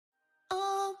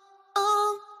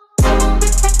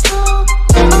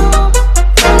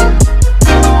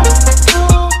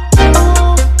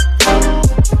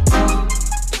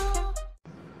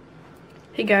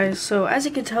guys, so as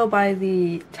you can tell by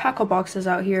the tackle boxes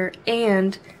out here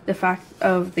and the fact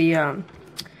of the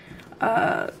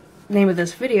name of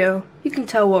this video, you can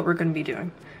tell what we're going to be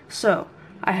doing. So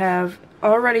I have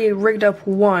already rigged up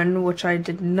one, which I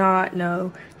did not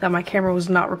know that my camera was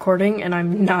not recording, and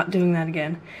I'm not doing that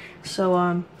again.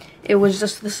 So it was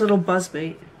just this little buzz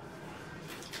bait.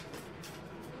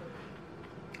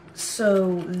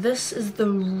 So this is the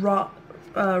rod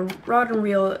and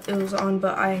reel it was on,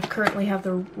 but I currently have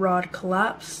the rod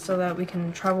collapsed so that we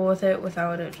can travel with it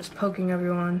without it just poking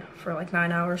everyone for like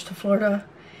 9 hours to Florida.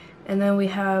 And then we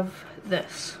have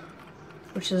this,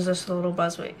 which is this little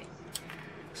buzzbait.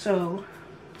 So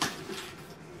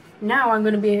now I'm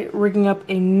going to be rigging up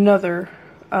another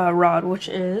rod, which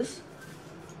is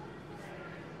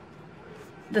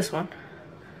this one.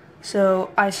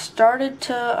 So I started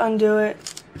to undo it,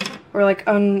 or like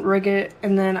unrig it,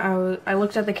 and then I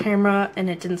looked at the camera and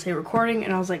it didn't say recording,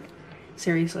 and I was like,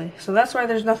 seriously? So that's why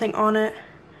there's nothing on it.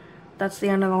 That's the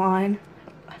end of the line.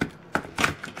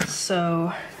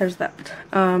 So there's that.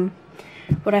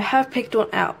 But I have picked one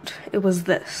out. It was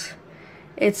this.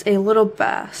 It's a little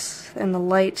bass, and the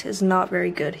light is not very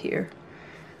good here.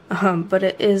 But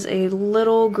it is a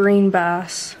little green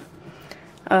bass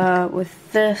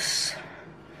with this.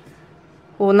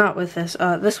 Well, not with this.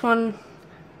 This one,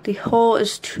 the hole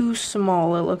is too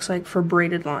small, it looks like, for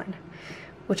braided line.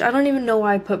 Which I don't even know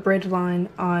why I put braided line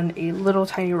on a little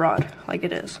tiny rod like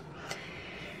it is.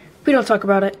 We don't talk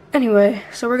about it. Anyway,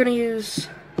 so we're going to use,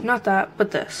 not that,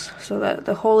 but this. So that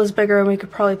the hole is bigger and we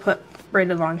could probably put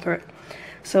braided line through it.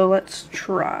 So let's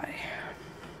try.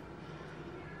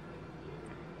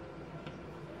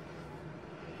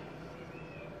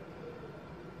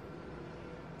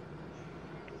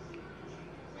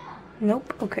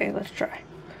 Nope. Okay, let's try.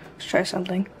 Let's try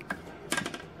something.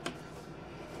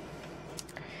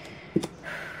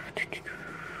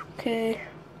 Okay.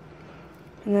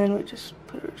 And then we just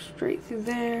put it straight through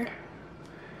there.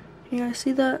 Can you guys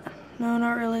see that? No,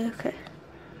 not really. Okay.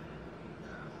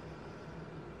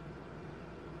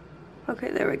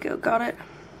 Okay, there we go. Got it.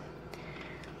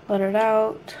 Let it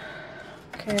out.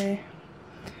 Okay.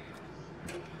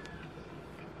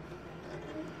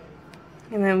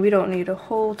 And then we don't need a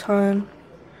whole ton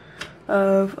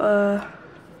of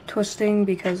twisting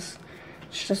because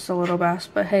it's just a little bass.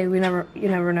 But hey, you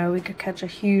never know. We could catch a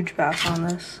huge bass on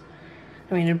this.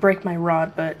 I mean, it'd break my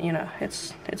rod, but you know,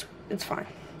 it's fine.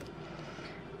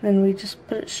 Then we just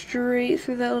put it straight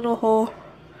through that little hole,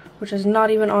 which is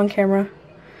not even on camera.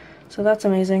 So that's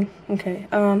amazing. Okay,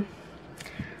 I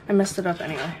messed it up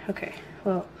anyway. Okay,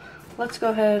 well, let's go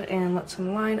ahead and let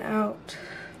some line out.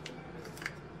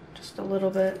 Just a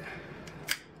little bit.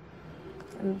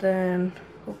 And then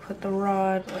we'll put the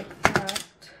rod like that.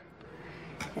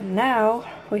 And now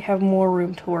we have more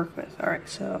room to work with. Alright,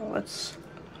 so let's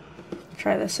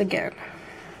try this again.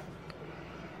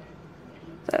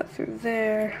 That through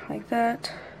there, like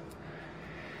that.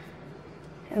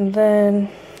 And then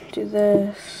do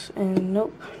this, and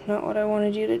nope, not what I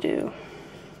wanted you to do.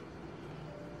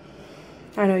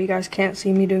 I know you guys can't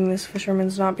see me doing this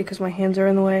fisherman's knot because my hands are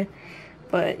in the way,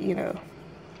 but you know,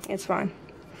 it's fine.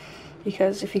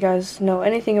 Because if you guys know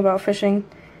anything about fishing,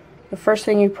 the first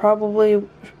thing you probably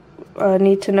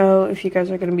need to know if you guys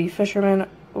are going to be fishermen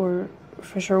or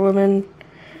fisherwomen,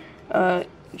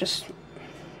 just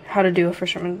how to do a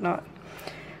fisherman's knot.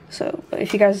 So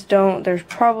if you guys don't, there's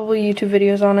probably YouTube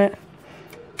videos on it.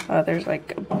 There's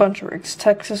like a bunch of rigs,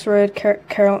 Texas rig,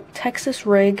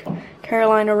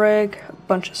 Carolina rig, a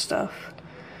bunch of stuff.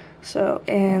 So,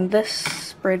 and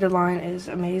this braided line is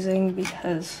amazing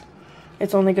because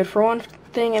it's only good for one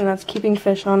thing, and that's keeping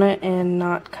fish on it and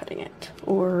not cutting it.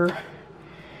 Or,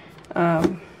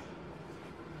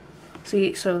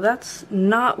 see, so that's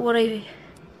not what a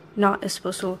knot is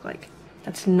supposed to look like.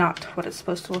 That's not what it's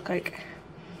supposed to look like.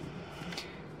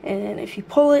 And if you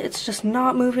pull it, it's just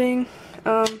not moving.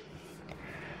 I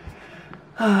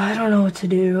don't know what to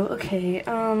do. Okay,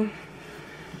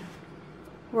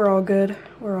 we're all good.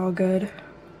 We're all good.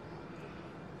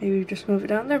 Maybe just move it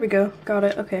down. There we go. Got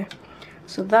it. Okay.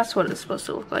 So that's what it's supposed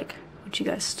to look like, which you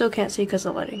guys still can't see because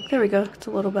of lighting. There we go. It's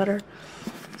a little better.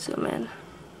 Zoom in.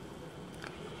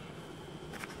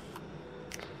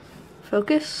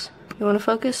 Focus. You want to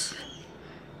focus?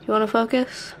 You want to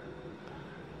focus?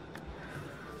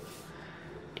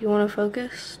 Do you want to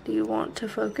focus? Do you want to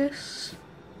focus?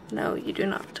 No, you do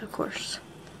not, of course.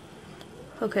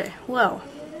 Okay, well,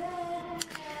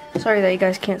 sorry that you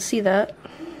guys can't see that,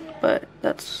 but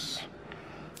that's,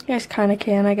 you guys kind of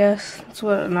can, I guess. That's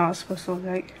what a knot is supposed to look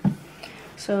like.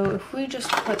 So if we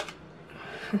just put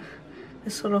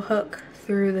this little hook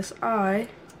through this eye,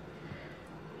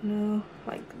 No,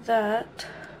 like that.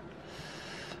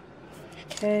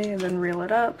 Okay, and then reel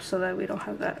it up so that we don't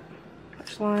have that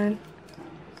much line.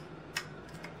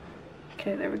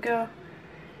 Okay, there we go.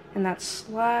 And that's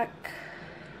slack.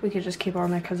 We could just keep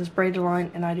on there because it's braided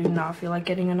line and I do not feel like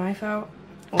getting a knife out.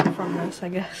 Well, from this, I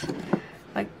guess.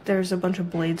 Like, there's a bunch of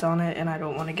blades on it and I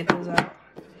don't want to get those out.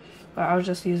 But I was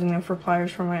just using them for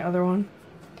pliers for my other one.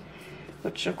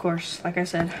 Which, of course, like I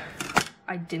said,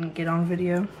 I didn't get on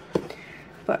video.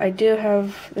 But I do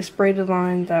have this braided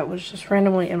line that was just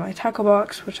randomly in my tackle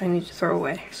box, which I need to throw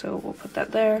away. So we'll put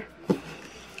that there.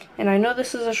 And I know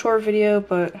this is a short video,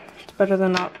 but it's better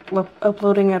than not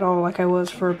uploading at all like I was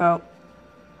for about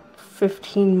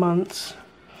 15 months.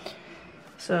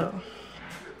 So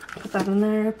put that in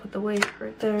there, put the weight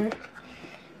right there.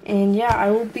 And yeah,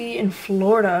 I will be in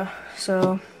Florida.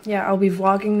 So yeah, I'll be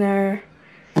vlogging there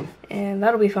and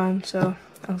that'll be fun. So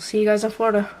I'll see you guys in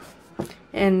Florida.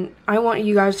 And I want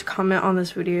you guys to comment on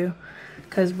this video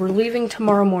because we're leaving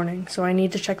tomorrow morning, so I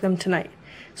need to check them tonight.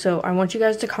 So I want you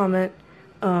guys to comment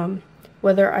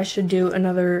whether I should do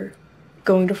another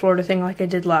going to Florida thing like I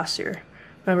did last year.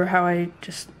 Remember how I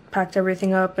just packed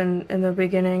everything up in the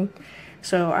beginning?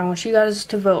 So I want you guys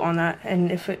to vote on that,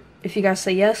 and if you guys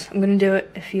say yes, I'm gonna do it.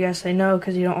 If you guys say no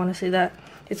because you don't want to see that,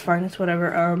 it's fine, it's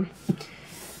whatever.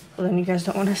 Well, then you guys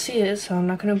don't want to see it, so I'm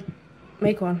not gonna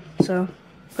make one. So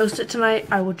post it tonight.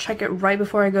 I will check it right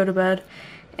before I go to bed,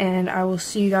 and I will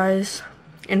see you guys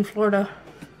in Florida,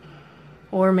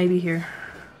 or maybe here.